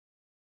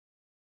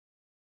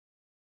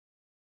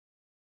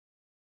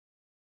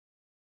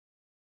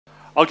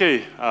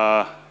Okay,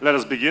 let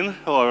us begin.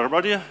 Hello,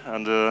 everybody,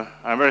 and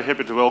I'm very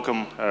happy to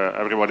welcome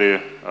everybody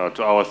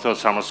to our third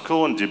summer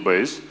school in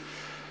DeepBayes.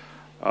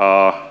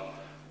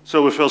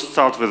 So we first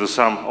start with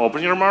some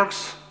opening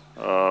remarks,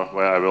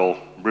 where I will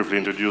briefly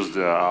introduce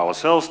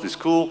ourselves, the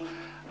school,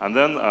 and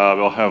then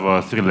we'll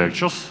have 3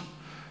 lectures.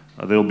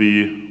 They'll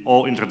be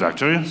all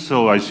introductory,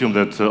 so I assume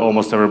that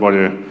almost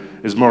everybody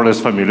is more or less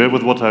familiar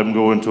with what I'm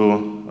going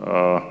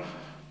to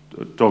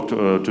talk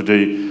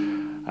today.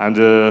 And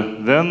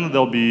then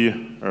there'll be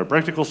a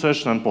practical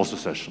session and poster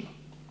session.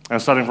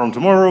 And starting from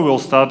tomorrow, we'll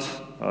start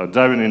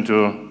diving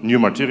into new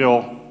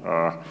material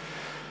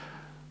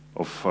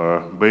of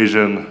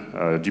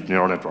Bayesian deep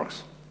neural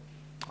networks.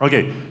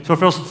 Okay, so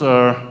first,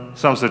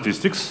 some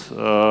statistics.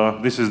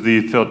 This is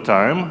the 3rd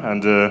time,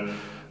 and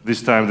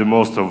this time the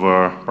most of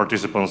our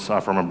participants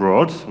are from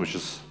abroad, which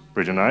is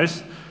pretty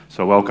nice.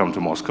 So welcome to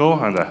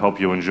Moscow, and I hope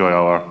you enjoy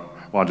our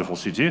wonderful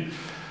city.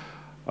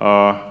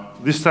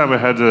 This time we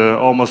had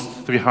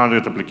almost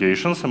 300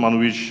 applications, among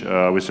which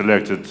we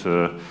selected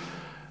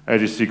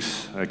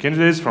 86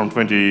 candidates from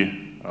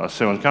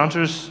 27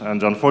 countries.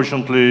 And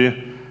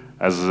unfortunately,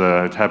 as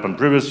it happened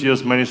previous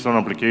years, many strong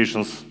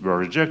applications were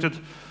rejected.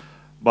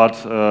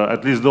 But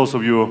at least those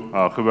of you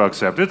who were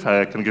accepted,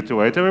 I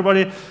congratulate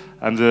everybody.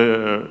 And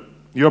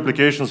your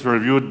applications were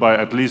reviewed by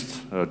at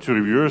least 2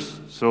 reviewers.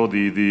 So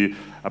the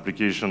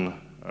application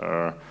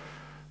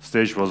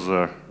stage was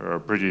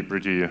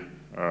pretty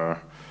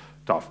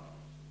tough.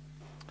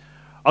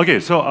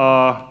 Okay, so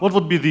what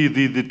would be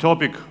the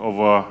topic of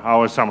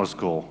our summer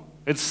school?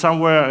 It's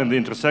somewhere in the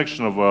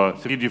intersection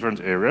of 3 different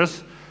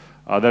areas.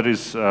 That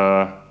is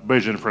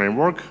Bayesian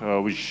framework,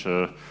 which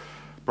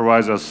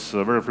provides us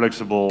very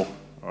flexible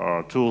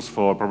tools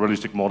for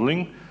probabilistic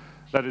modeling.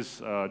 That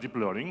is deep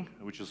learning,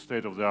 which is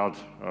state-of-the-art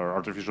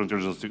artificial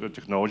intelligence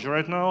technology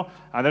right now.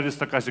 And that is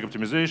stochastic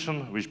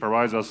optimization, which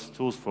provides us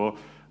tools for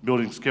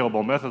building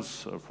scalable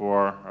methods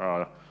for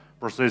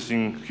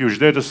processing huge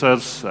data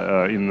sets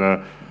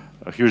in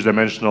huge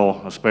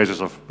dimensional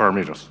spaces of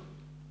parameters.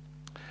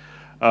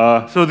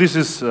 So this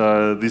is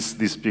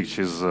this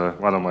picture is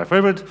one of my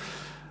favorite,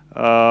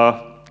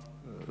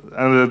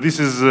 and this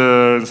is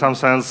in some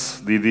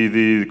sense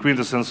the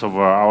quintessence of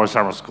our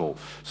summer school.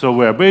 So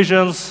we are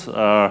Bayesians.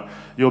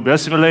 You'll be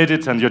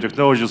assimilated, and your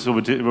technologies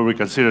will be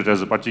considered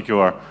as a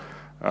particular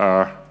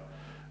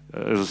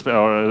as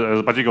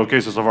particular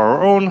cases of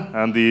our own,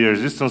 and the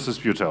resistance is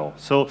futile.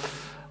 So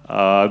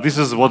this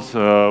is what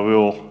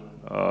we'll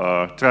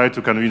try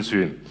to convince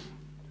you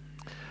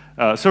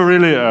in. So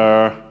really,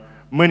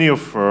 many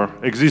of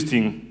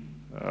existing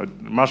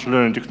machine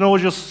learning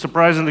technologies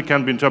surprisingly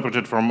can be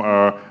interpreted from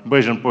a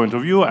Bayesian point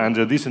of view, and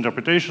this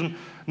interpretation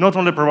not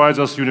only provides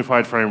us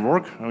unified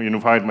framework,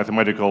 unified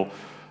mathematical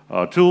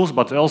tools,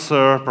 but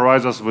also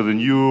provides us with a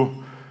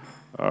new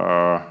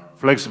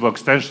flexible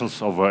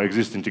extensions of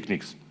existing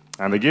techniques.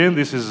 And again,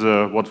 this is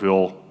what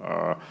we'll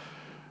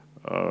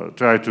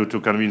try to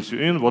convince you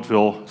in, what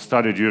we'll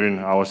study during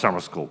our summer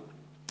school.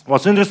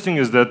 What's interesting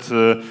is that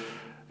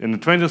in the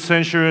 20th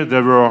century,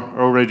 there were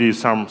already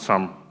some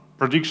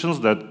predictions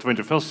that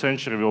 21st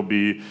century will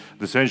be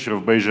the century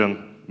of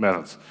Bayesian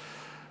methods.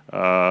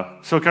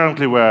 So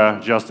currently, we're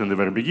just in the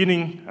very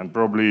beginning, and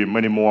probably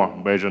many more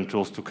Bayesian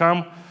tools to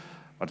come.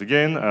 But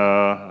again,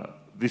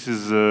 this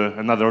is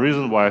another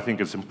reason why I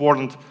think it's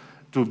important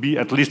to be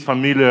at least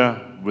familiar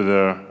with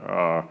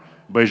the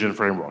Bayesian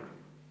framework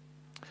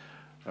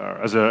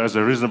as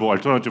a reasonable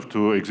alternative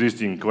to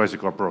existing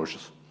classical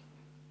approaches.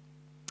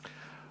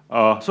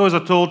 So as I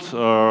told,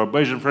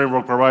 Bayesian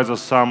framework provides us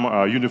some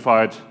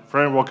unified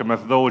framework and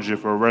methodology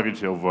for a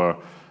variety of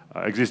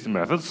existing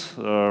methods,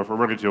 for a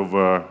variety of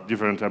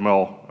different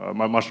ML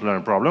machine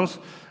learning problems.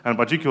 And in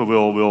particular,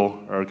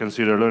 we'll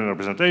consider learning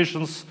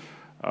representations,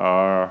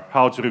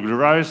 how to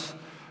regularize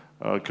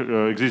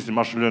existing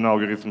machine learning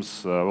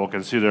algorithms. We'll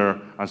consider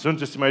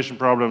uncertainty estimation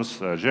problems,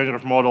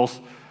 generative models,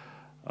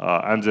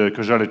 and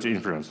causality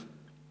inference.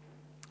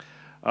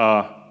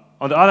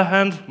 On the other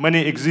hand,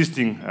 many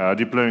existing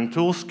deep learning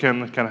tools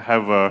can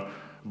have a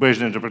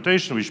Bayesian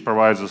interpretation, which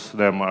provides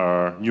them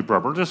new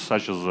properties,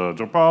 such as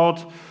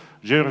dropout,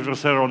 generative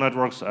adversarial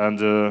networks, and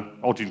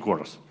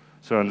autoencoders.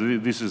 So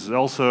and this is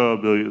also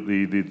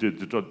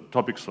the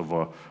topics of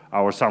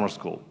our summer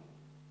school.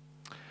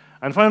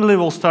 And finally,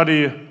 we'll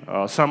study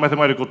some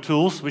mathematical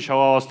tools which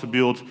allow us to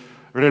build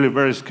really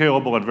very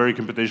scalable and very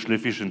computationally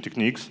efficient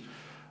techniques,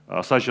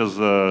 such as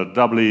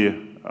doubly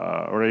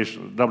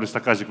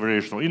stochastic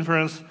variational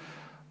inference,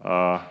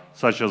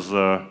 such as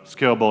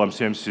scalable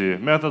MCMC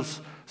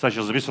methods, such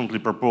as recently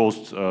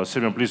proposed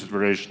semi-implicit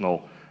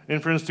variational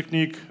inference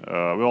technique.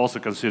 We also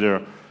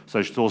consider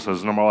such tools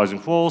as normalizing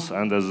falls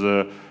and as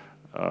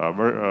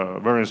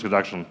variance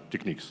reduction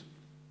techniques.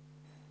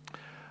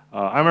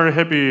 I'm very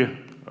happy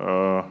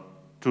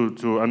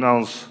to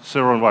announce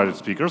several invited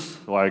speakers.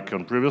 Like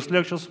on previous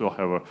lectures, we'll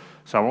have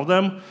some of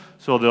them.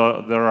 So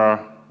there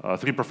are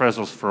 3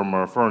 professors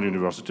from foreign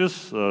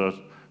universities,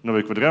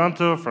 Novi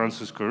Quadranto,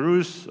 Francisco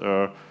Ruiz,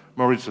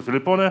 Maurizio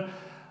Filippone,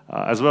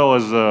 as well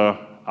as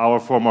our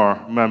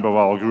former member of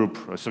our group,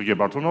 Sergey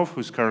Bartunov, who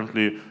is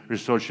currently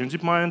researching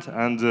DeepMind,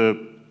 and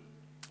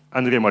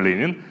Andrei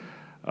Malinin,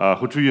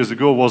 who 2 years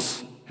ago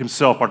was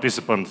himself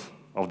participant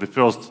of the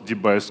first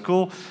DeepBayes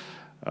school.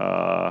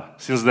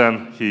 Since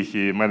then,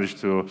 he managed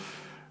to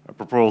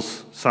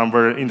propose some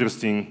very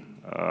interesting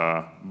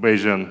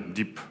Bayesian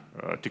deep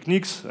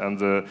techniques, and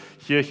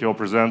here he will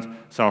present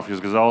some of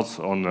his results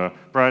on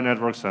prior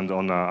networks and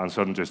on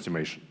uncertainty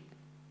estimation.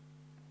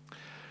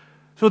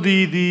 So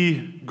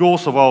the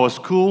goals of our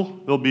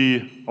school will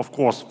be, of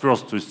course,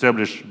 first to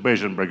establish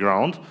Bayesian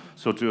background.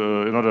 So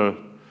in order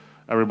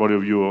everybody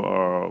of you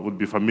would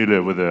be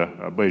familiar with the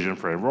Bayesian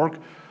framework,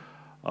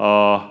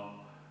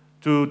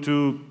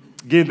 to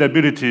gain the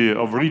ability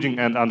of reading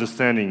and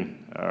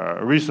understanding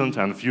recent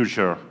and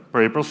future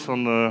papers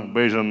on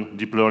Bayesian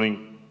deep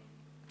learning,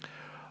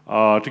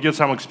 to get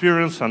some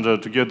experience and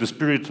to get the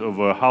spirit of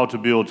how to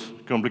build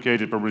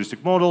complicated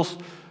probabilistic models,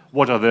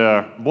 what are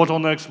their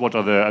bottlenecks, what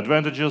are their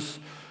advantages,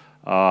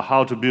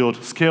 how to build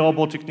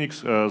scalable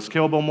techniques,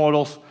 scalable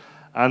models,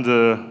 and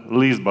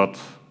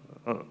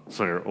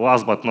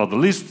last but not the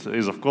least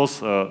is, of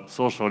course,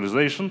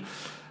 socialization.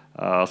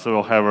 So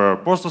we'll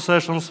have poster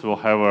sessions, we'll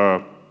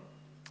have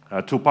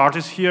 2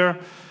 parties here.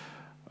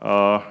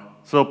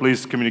 So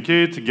please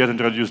communicate, get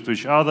introduced to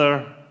each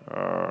other,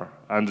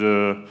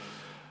 and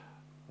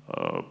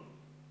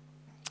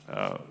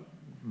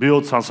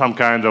build some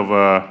kind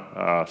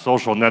of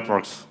social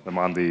networks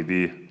among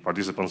the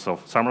participants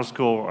of summer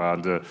school,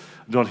 and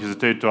don't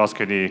hesitate to ask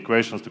any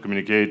questions, to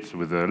communicate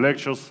with the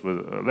lecturers,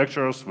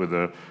 with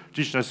the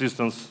teaching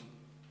assistants.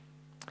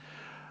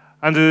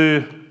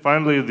 And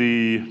finally,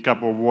 the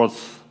couple of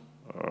words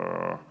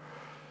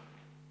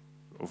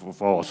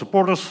of our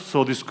supporters.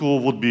 So this school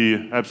would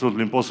be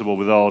absolutely impossible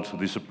without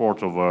the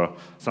support of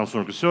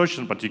Samsung Research,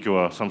 in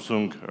particular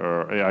Samsung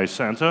AI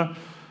Center,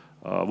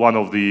 one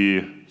of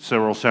the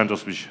several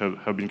centers which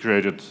have been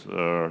created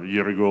a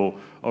year ago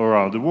all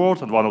around the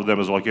world, and one of them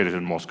is located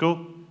in Moscow.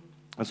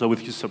 And so with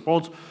his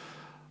support,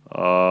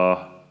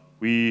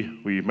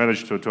 we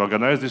managed to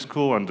organize this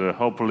school, and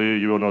hopefully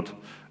you will not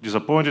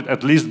disappointed,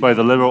 at least by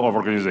the level of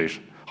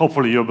organization.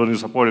 Hopefully you'll be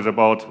disappointed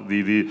about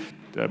the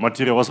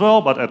material as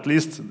well, but at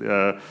least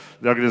the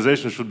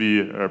organization should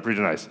be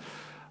pretty nice.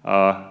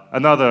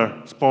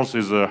 Another sponsor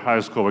is High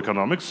School of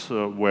Economics,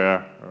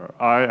 where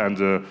I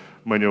and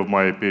many of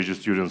my PhD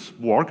students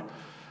work.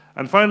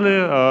 And finally,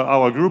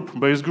 our group,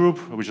 BayesGroup,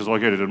 which is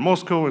located in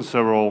Moscow and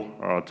several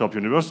top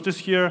universities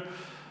here.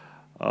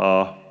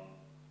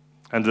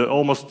 And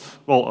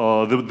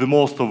the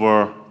most of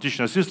our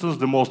teaching assistants,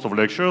 the most of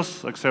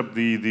lecturers, except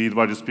the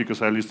invited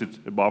speakers I listed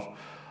above,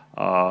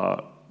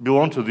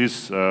 belong to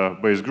this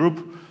Bayes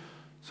group.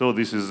 So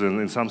this is,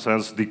 in some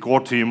sense, the core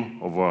team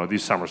of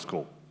this summer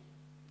school.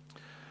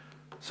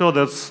 So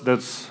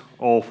that's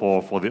all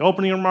for the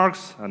opening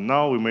remarks, and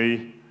now we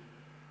may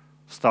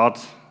start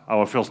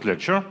our first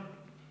lecture.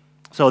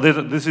 So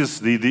this is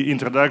the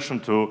introduction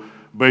to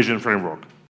Bayesian framework.